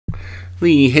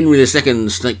The Henry II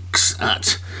Stakes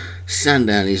at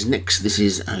Sandown is next. This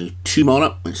is a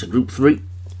 2-miler. It's a Group 3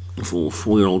 for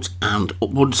 4-year-olds and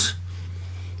upwards.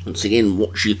 Once again,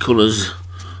 watch your colours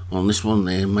on this one.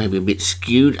 They may be a bit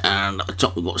skewed. And at the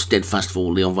top we've got Steadfast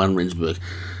for Leon van Rensburg.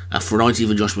 Aphrodite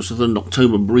for Joshua Sutherland,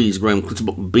 October Breeze, Graham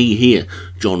Clutterbuck, Be Here,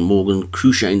 John Morgan,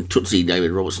 Crushane, Tootsie,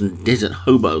 David Robertson, Desert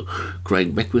Hobo,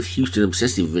 Craig Beckwith, Houston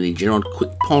Obsessive, Vinnie Gerard, Quick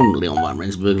Pond, Leon van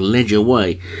Rensburg, Ledger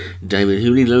Way, David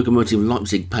Hooley, Locomotive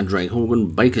Leipzig, Padraig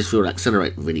Horgan, Bakersfield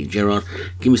Accelerate, Vinnie Gerard,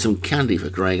 Give Me Some Candy for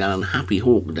Craig Allen, Happy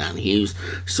Hawk, Dan Hughes,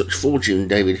 Such Fortune,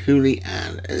 David Hooley,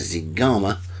 and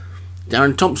Zigama,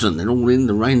 Darren Thompson. They're all in,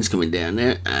 the rain's coming down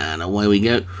there, and away we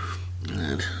go.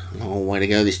 And a long way to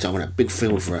go this time, in a big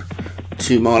field for a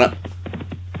 2-miler.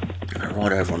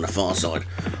 Right over on the far side,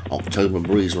 October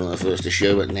Breeze, one of the first to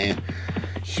show, but now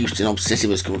Houston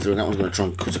Obsessive has come through, and that one's going to try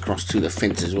and cut across to the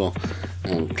fence as well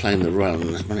and claim the rail,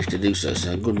 and has managed to do so.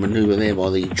 So a good manoeuvre there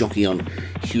by the jockey on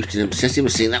Houston Obsessive. We're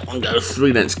seeing that one go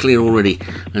 3 lengths clear already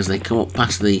as they come up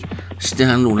past the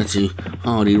stand. 1 or 2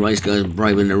 hardy race goes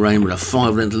brave in the rain, but a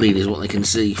 5-length lead is what they can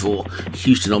see for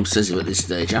Houston Obsessive at this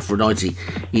stage. Aphrodite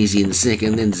is in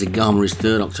second, then Zigama is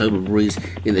third, October Breeze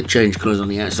in the change colours on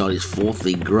the outside is fourth,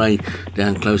 the grey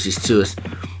down closest to us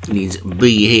needs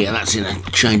Be Here, that's in a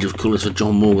change of colours for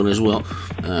John Morgan as well.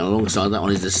 Alongside that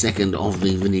one is the second of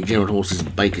the Vinnie Gerard horses,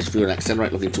 Bakersfield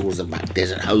Accelerate, looking towards the back.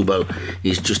 Desert Hobo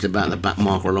is just about the back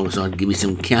marker alongside Give Me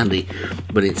Some Candy,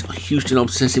 but it's Houston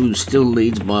Obsessive who still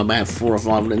leads by about 4 or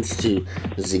 5 lengths to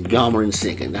Zigama in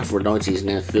second. Aphrodite is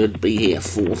now third, Be Here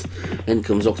fourth, then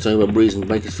comes October Breeze and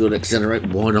Bakersfield Accelerate.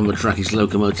 Wide on the track is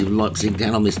Locomotive Leipzig,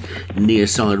 down on this near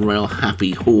side rail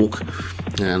Happy Hawk,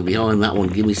 and behind that one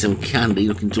Give Me Some Candy,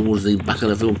 looking towards the back of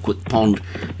the field. Quick Pond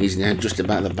is now just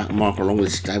about the back marker along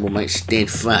with stablemate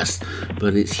Steadfast,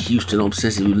 but it's Houston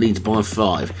Obsessive who leads by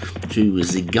 5 to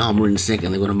Zigama in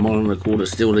second. They've got a 1.25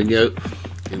 miles still to go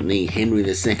in the Henry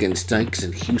II Stakes,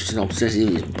 and Houston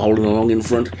Obsessive is bowling along in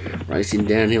front, racing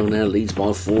downhill now, leads by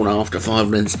 4.5 to 5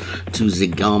 lengths to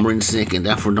Zigama in second.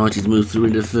 Aphrodite's moved through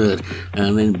into third,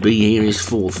 and then Be Here is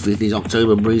fourth. Fifth is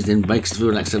October Breeze, then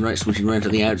Bakersfield Accelerate, switching round to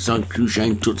the outside.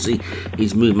 Crushane Tootsie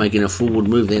is making a forward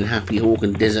move, then Happy Hawk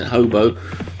and Desert Hobo,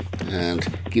 and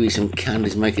Give Me Some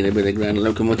Candy's making a bit of ground.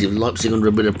 Locomotive Leipzig under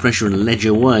a bit of pressure, and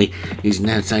Ledger Way is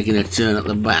now taking a turn at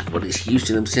the back, but it's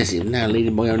Houston Obsessive now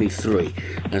leading by only 3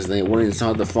 as they were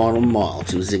inside the final mile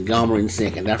to Zigama in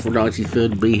second, Aphrodite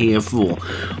third, Be Here 4,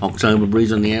 October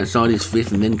Breeze on the outside is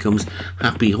 5th, and then comes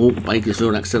Happy Hawk.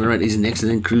 Bakersfield Accelerate is next,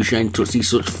 and then Crushane Tootsie.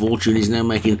 Such Fortune is now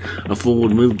making a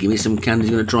forward move. Give Me Some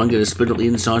Candy's going to try and get a split up the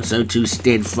inside, so too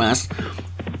Steadfast,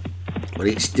 but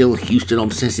it's still Houston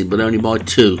Obsessive, but only by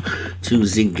 2 to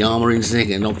Zigama in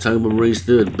second. October Breeze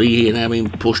third, Be Here now being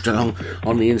pushed along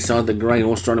on the inside. The grey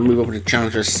horse trying to move up to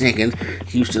Challenger second.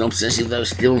 Houston Obsessive though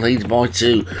still leads by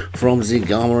 2 from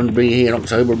Zigama and Be Here.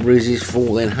 October Breeze is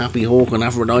 4, then Happy Hawk and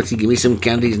Aphrodite. Give Me Some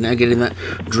Candy is now getting that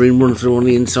dream run through on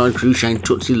the inside. Crushane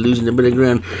Tootsie losing a bit of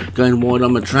ground, going wide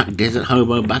on the track. Desert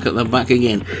Hobo back at the back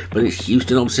again, but it's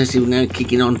Houston Obsessive now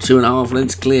kicking on 2.5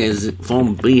 lengths clear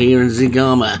from Be Here and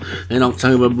Zigama. Then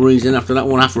October Breeze, and after that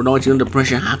one Aphrodite under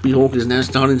pressure. Happy Hawk is now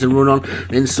starting to run on,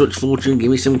 then Such Fortune.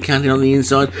 Give Me Some Candy on the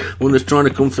inside. One that's trying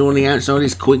to come through on the outside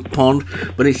is Quick Pond,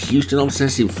 but it's Houston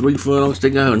Obsessive, 3 furlongs to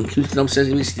go, and Houston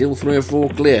Obsessive is still 3 or 4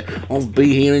 clear of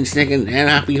Be Here in second, and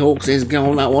Happy Hawk says go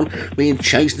on that one, being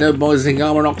chased now by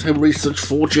Zigama and October Breeze. Such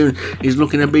Fortune is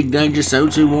looking a big danger, so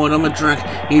too wide on the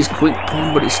track is Quick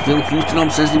Pond, but it's still Houston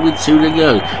Obsessive with 2 to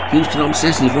go. Houston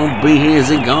Obsessive from Be Here.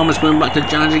 Zigama's coming back to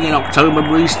challenge again. October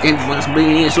Breeze, Steadfast, Be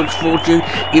Here, Such Fortune.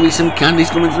 Give Me Some Candy's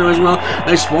coming through as well.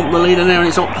 They swamp the leader now, and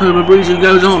it's October Breeze who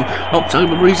goes on.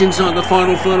 October Breeze inside the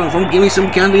final furlong from Give Me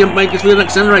Some Candy and Bakersfield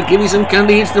Accelerate. Give Me Some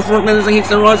Candy hits the front then as he hits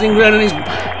the rising ground, and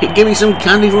it's Give Me Some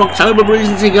Candy from October Breeze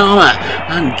and Zigama.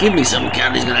 And Give Me Some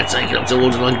Candy's going to take it up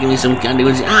towards the line. Give Me Some Candy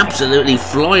was absolutely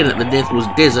flying at the death was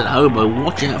Desert Hobo.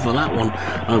 Watch out for that one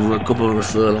over a couple of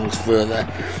furlongs further.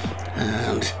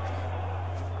 And,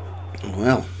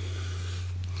 well,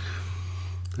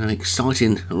 an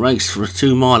exciting race for a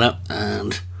 2-miler,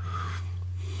 and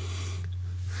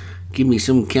Give Me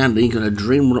Some Candy got a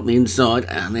dream run up the inside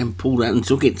and then pulled out and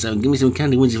took it. So Give Me Some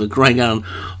Candy wins it for Craig Allen.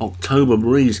 October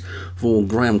Breeze for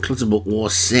Graham Clutterbuck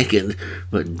was second,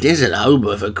 but Desert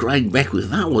Hobo for Craig Beckwith,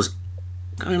 that was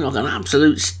going like an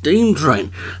absolute steam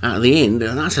train at the end,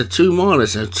 and that's a 2-miler,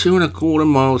 so 2.25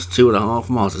 miles, 2.5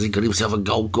 miles as he got himself a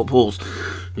Gold Cup horse.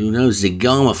 Who knows?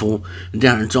 Zigama for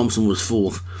Darren Thompson was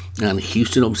 4th, and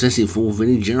Houston Obsessive for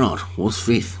Vinnie Gerard was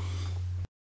 5th.